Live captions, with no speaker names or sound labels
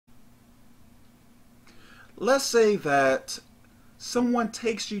Let's say that someone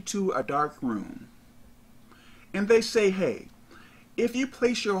takes you to a dark room and they say, hey, if you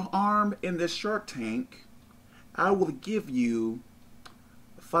place your arm in this shark tank, I will give you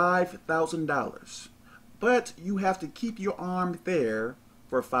 $5,000. But you have to keep your arm there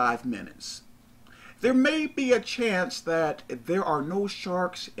for 5 minutes. There may be a chance that there are no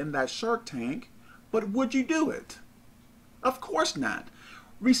sharks in that shark tank, but would you do it? Of course not.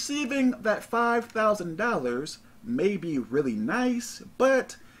 Receiving that $5,000 may be really nice,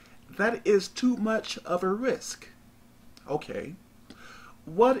 but that is too much of a risk. Okay,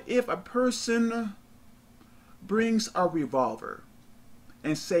 what if a person brings a revolver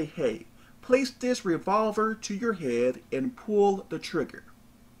and say, hey, place this revolver to your head and pull the trigger?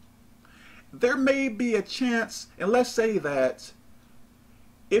 There may be a chance, and let's say that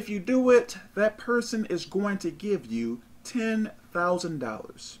if you do it, that person is going to give you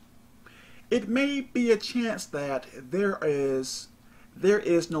 $10,000. It may be a chance that there is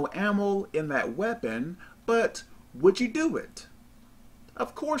no ammo in that weapon, but would you do it?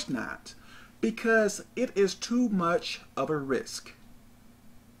 Of course not, because it is too much of a risk.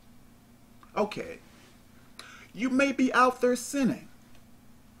 Okay, you may be out there sinning.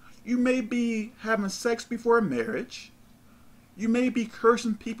 You may be having sex before marriage. You may be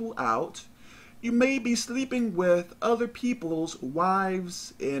cursing people out. You may be sleeping with other people's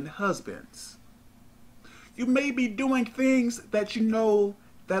wives and husbands. You may be doing things that you know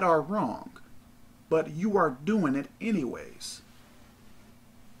that are wrong, but you are doing it anyways.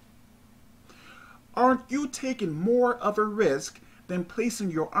 Aren't you taking more of a risk than placing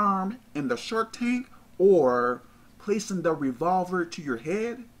your arm in the shark tank or placing the revolver to your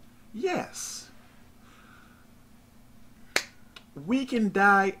head? Yes. We can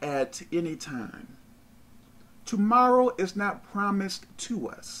die at any time. Tomorrow is not promised to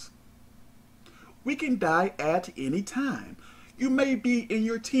us. We can die at any time. You may be in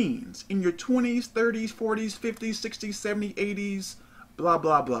your teens, in your 20s, 30s, 40s, 50s, 60s, 70s, 80s, blah,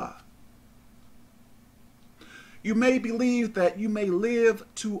 blah, blah. You may believe that you may live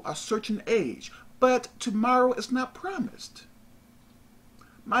to a certain age, but tomorrow is not promised.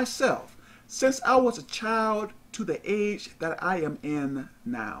 Myself, since I was a child to the age that I am in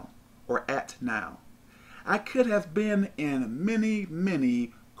now, or at now, I could have been in many,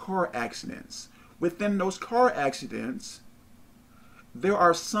 many car accidents. Within those car accidents, there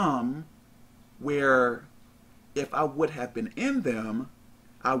are some where if I would have been in them,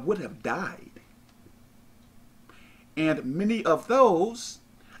 I would have died. And many of those,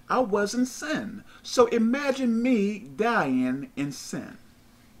 I was in sin. So imagine me dying in sin.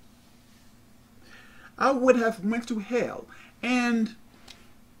 I would have went to hell. And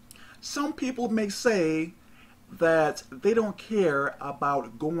some people may say that they don't care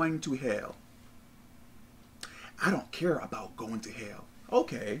about going to hell. I don't care about going to hell.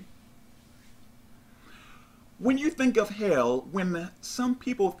 Okay. When you think of hell, when some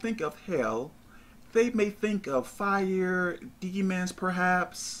people think of hell, they may think of fire, demons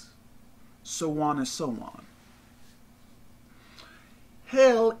perhaps, so on and so on.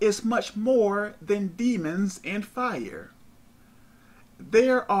 Hell is much more than demons and fire.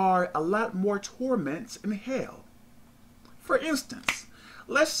 There are a lot more torments in hell. For instance,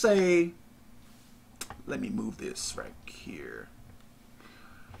 let's say, let me move this right here.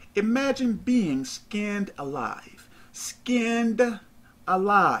 Imagine being skinned alive. Skinned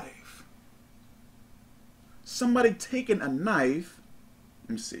alive. Somebody taking a knife, let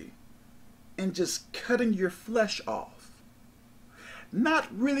me see, and just cutting your flesh off. Not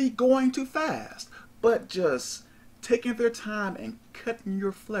really going too fast, but just taking their time and cutting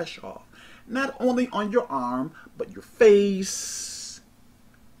your flesh off. Not only on your arm, but your face,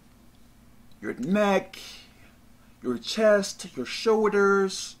 your neck, your chest, your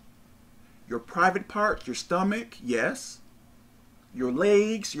shoulders, your private parts, your stomach, yes, your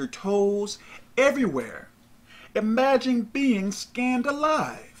legs, your toes, everywhere. Imagine being skinned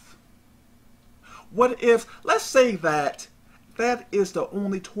alive. What if, let's say that is the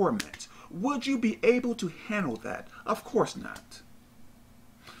only torment. Would you be able to handle that? Of course not.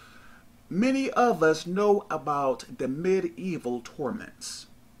 Many of us know about the medieval torments.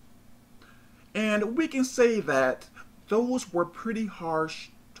 And we can say that those were pretty harsh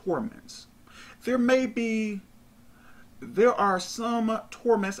torments. There are some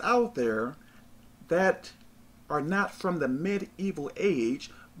torments out there that are not from the medieval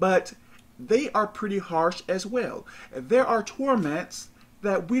age, but they are pretty harsh as well. There are torments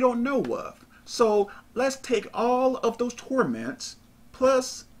that we don't know of. So let's take all of those torments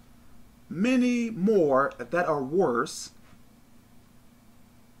plus many more that are worse.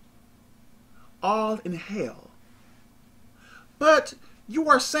 all in hell. But you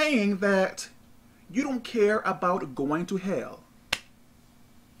are saying that you don't care about going to hell.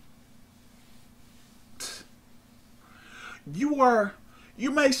 You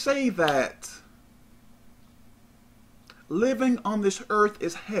may say that living on this earth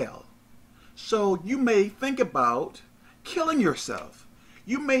is hell. So you may think about killing yourself.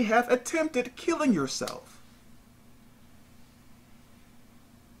 You may have attempted killing yourself.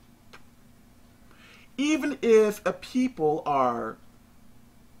 Even if people are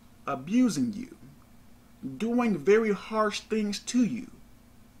abusing you, doing very harsh things to you,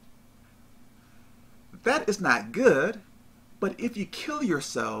 that is not good. But if you kill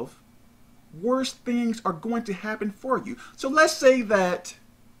yourself, worse things are going to happen for you. So let's say that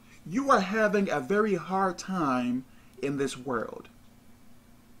you are having a very hard time in this world.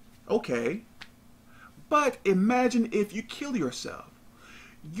 Okay, but imagine if you kill yourself.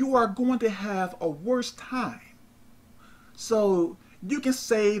 You are going to have a worse time. So you can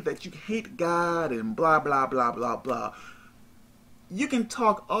say that you hate God and blah, blah, blah, blah, blah. You can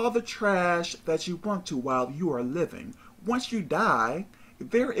talk all the trash that you want to while you are living. Once you die,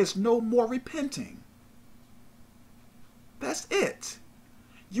 there is no more repenting. That's it.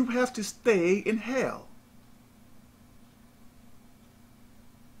 You have to stay in hell.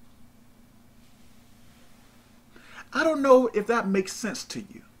 I don't know if that makes sense to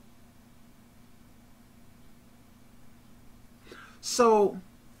you. So,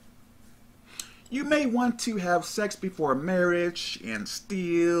 you may want to have sex before marriage and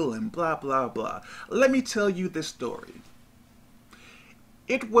steal and blah, blah, blah. Let me tell you this story.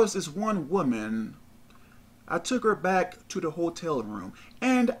 It was this one woman. I took her back to the hotel room,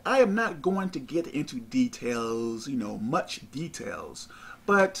 and I am not going to get into details, much details,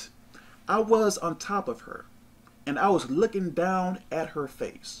 but I was on top of her, and I was looking down at her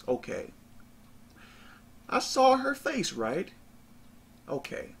face. Okay. I saw her face, right?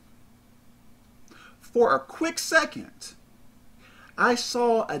 Okay. For a quick second, I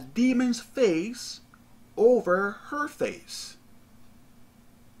saw a demon's face over her face.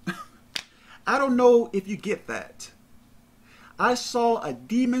 I don't know if you get that. I saw a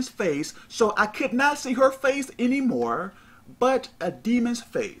demon's face, so I could not see her face anymore, but a demon's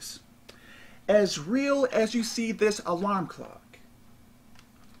face. As real as you see this alarm clock.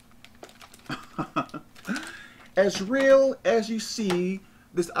 As real as you see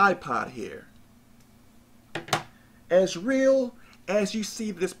this iPod here. As real as you see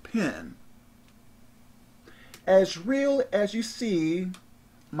this pen. As real as you see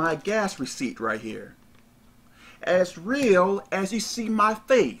my gas receipt right here. As real as you see my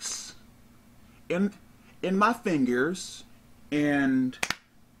face in my fingers and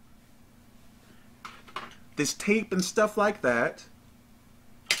this tape and stuff like that.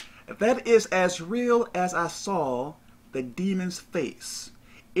 That is as real as I saw the demon's face.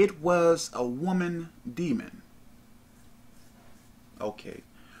 It was a woman demon. Okay.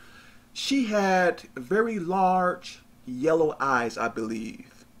 She had very large yellow eyes, I believe.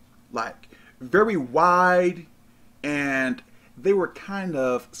 Like very wide, and they were kind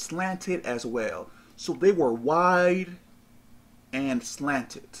of slanted as well. So they were wide and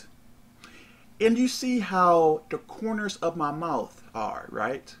slanted. And you see how the corners of my mouth are,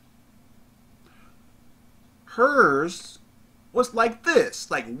 right? Hers was like this,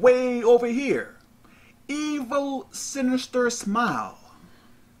 like way over here. Evil, sinister smile.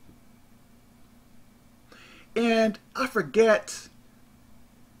 And I forget,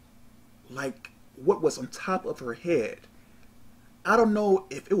 like, what was on top of her head. I don't know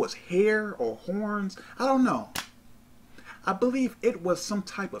if it was hair or horns. I don't know. I believe it was some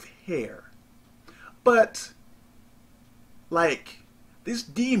type of hair. But, like, this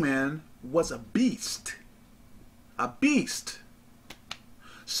demon was a beast. A beast.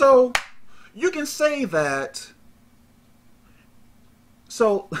 So, you can say that.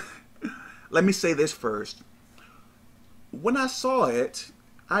 So, let me say this first. When I saw it,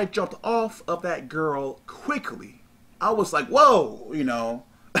 I jumped off of that girl quickly. I was like, whoa,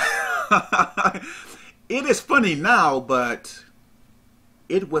 It is funny now, but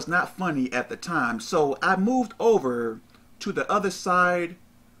it was not funny at the time. So I moved over to the other side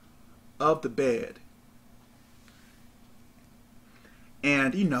of the bed.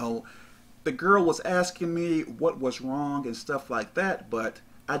 And, the girl was asking me what was wrong and stuff like that, but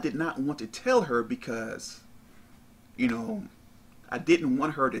I did not want to tell her because, I didn't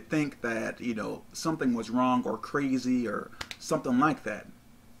want her to think that, something was wrong or crazy or something like that.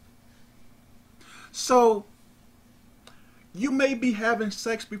 So, you may be having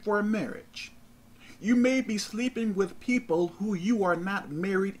sex before marriage. You may be sleeping with people who you are not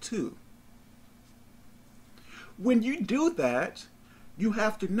married to. when you do that, you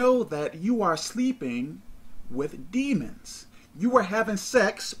have to know that you are sleeping with demons. You are having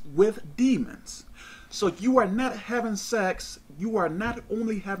sex with demons. So you are not having sex, you are not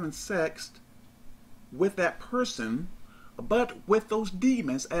only having sex with that person, but with those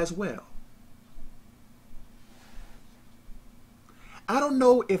demons as well. I don't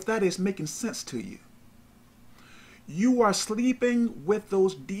know if that is making sense to you. You are sleeping with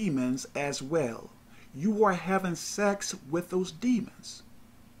those demons as well. You are having sex with those demons.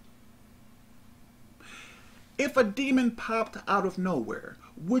 If a demon popped out of nowhere,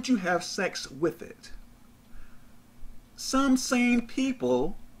 would you have sex with it? Some sane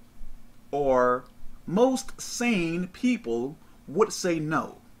people, or most sane people, would say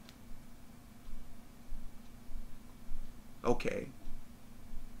no. Okay.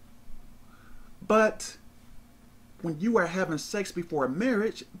 But when you are having sex before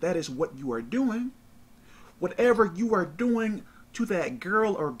marriage, that is what you are doing. Whatever you are doing to that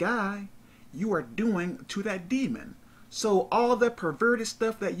girl or guy, you are doing to that demon. So all the perverted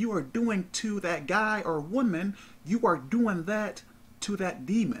stuff that you are doing to that guy or woman, you are doing that to that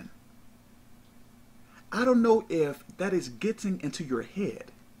demon. I don't know if that is getting into your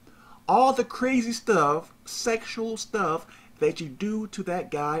head. All the crazy stuff, sexual stuff that you do to that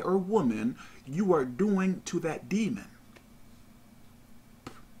guy or woman, you are doing to that demon.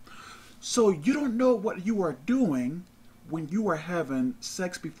 So you don't know what you are doing when you are having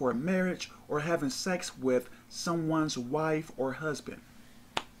sex before marriage or having sex with someone's wife or husband.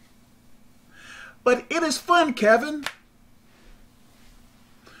 But it is fun, Kevin.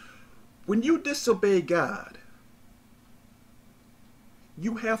 When you disobey God,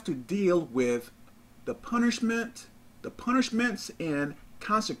 you have to deal with the punishments and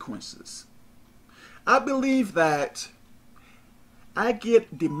consequences. I believe that I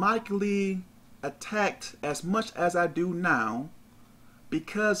get demonically attacked as much as I do now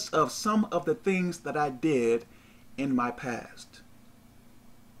because of some of the things that I did in my past.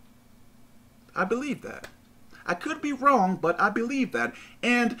 I believe that. I could be wrong, but I believe that.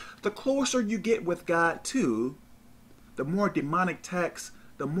 And the closer you get with God too, the more demonic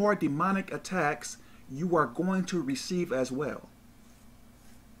attacks you are going to receive as well.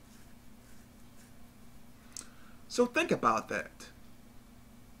 So think about that.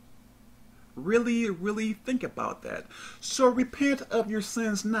 Really, really think about that. So repent of your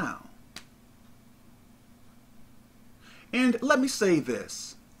sins now. And let me say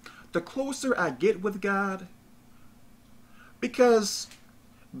this. The closer I get with God, because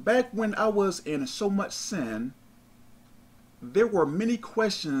back when I was in so much sin, there were many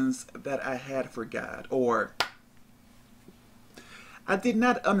questions that I had for God, or I did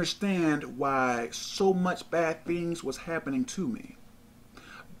not understand why so much bad things was happening to me.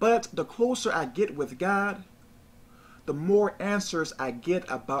 But the closer I get with God, the more answers I get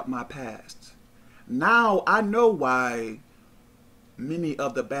about my past. Now I know why many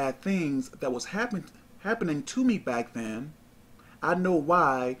of the bad things that was happening to me back then, I know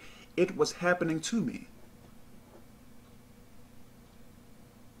why it was happening to me.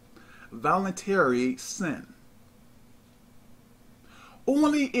 Voluntary sin.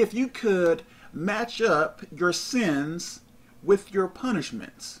 Only if you could match up your sins with your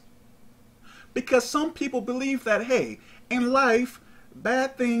punishments. Because some people believe that, hey, in life,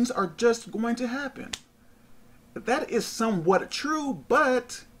 bad things are just going to happen. That is somewhat true,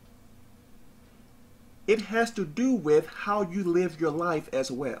 but it has to do with how you live your life as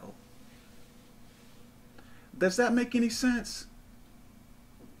well. Does that make any sense?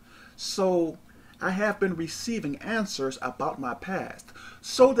 So I have been receiving answers about my past.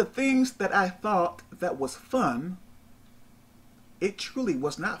 So the things that I thought that was fun, it truly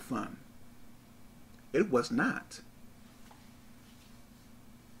was not fun. It was not.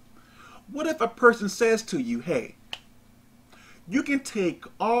 What if a person says to you, hey, you can take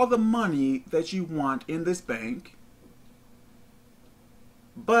all the money that you want in this bank,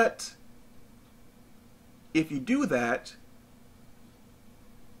 but if you do that,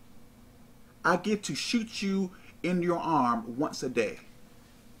 I get to shoot you in your arm once a day.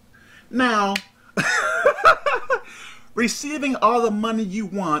 Now, receiving all the money you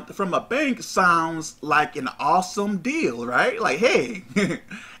want from a bank sounds like an awesome deal, right? Like, hey,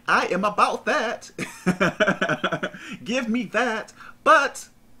 I am about that. Give me that. But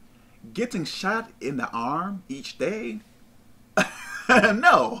getting shot in the arm each day?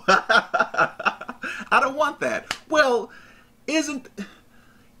 No. I don't want that. Well, isn't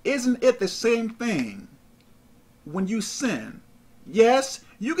it the same thing when you sin? Yes,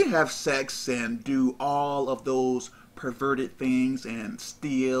 you can have sex and do all of those perverted things and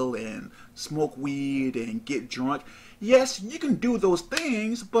steal and smoke weed and get drunk. Yes, you can do those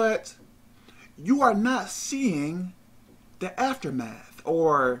things, but you are not seeing the aftermath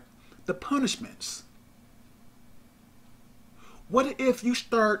or the punishments. What if you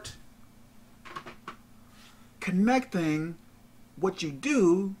start connecting what you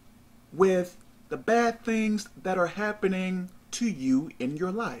do with the bad things that are happening to you in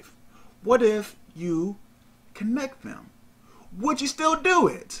your life? What if you connect them? Would you still do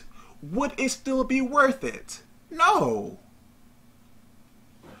it? Would it still be worth it? No.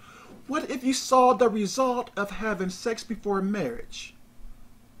 What if you saw the result of having sex before marriage?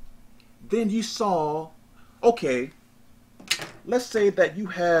 Then you saw, okay, let's say that you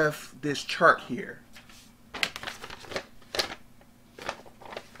have this chart here.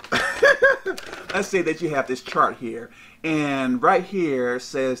 Let's say that you have this chart here, and right here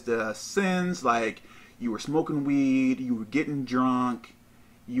says the sins, like you were smoking weed, you were getting drunk,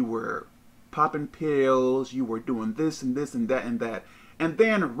 you were popping pills, you were doing this and this and that and that. And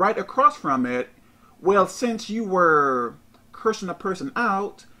then right across from it, well, since you were cursing a person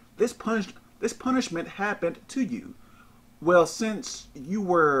out, this punishment happened to you. Well, since you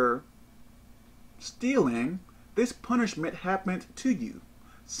were stealing, this punishment happened to you.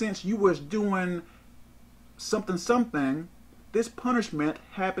 Since you was doing something, this punishment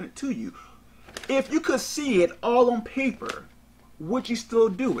happened to you. If you could see it all on paper, would you still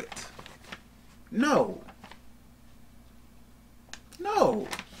do it? No. No.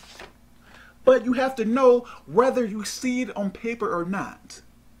 But you have to know whether you see it on paper or not.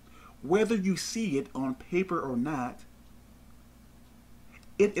 Whether you see it on paper or not,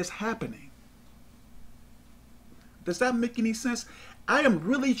 it is happening. Does that make any sense? I am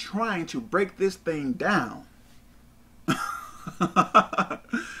really trying to break this thing down.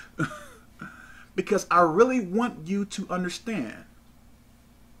 Because I really want you to understand.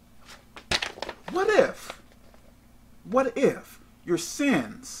 What if your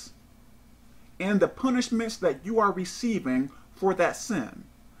sins and the punishments that you are receiving for that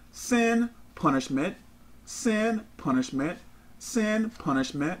sin, punishment, sin, punishment, sin,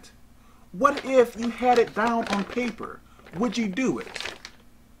 punishment, what if you had it down on paper? Would you do it?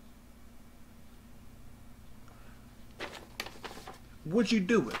 Would you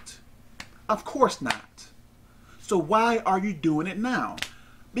do it? Of course not. So why are you doing it now?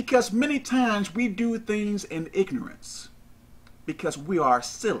 Because many times we do things in ignorance. Because we are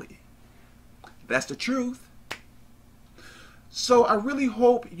silly. That's the truth. So I really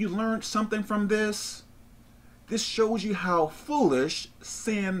hope you learned something from this. This shows you how foolish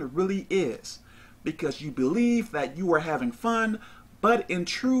sin really is. Because you believe that you are having fun, but in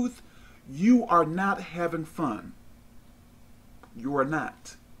truth, you are not having fun. You are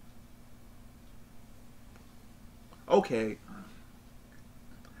not. Okay.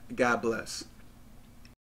 God bless.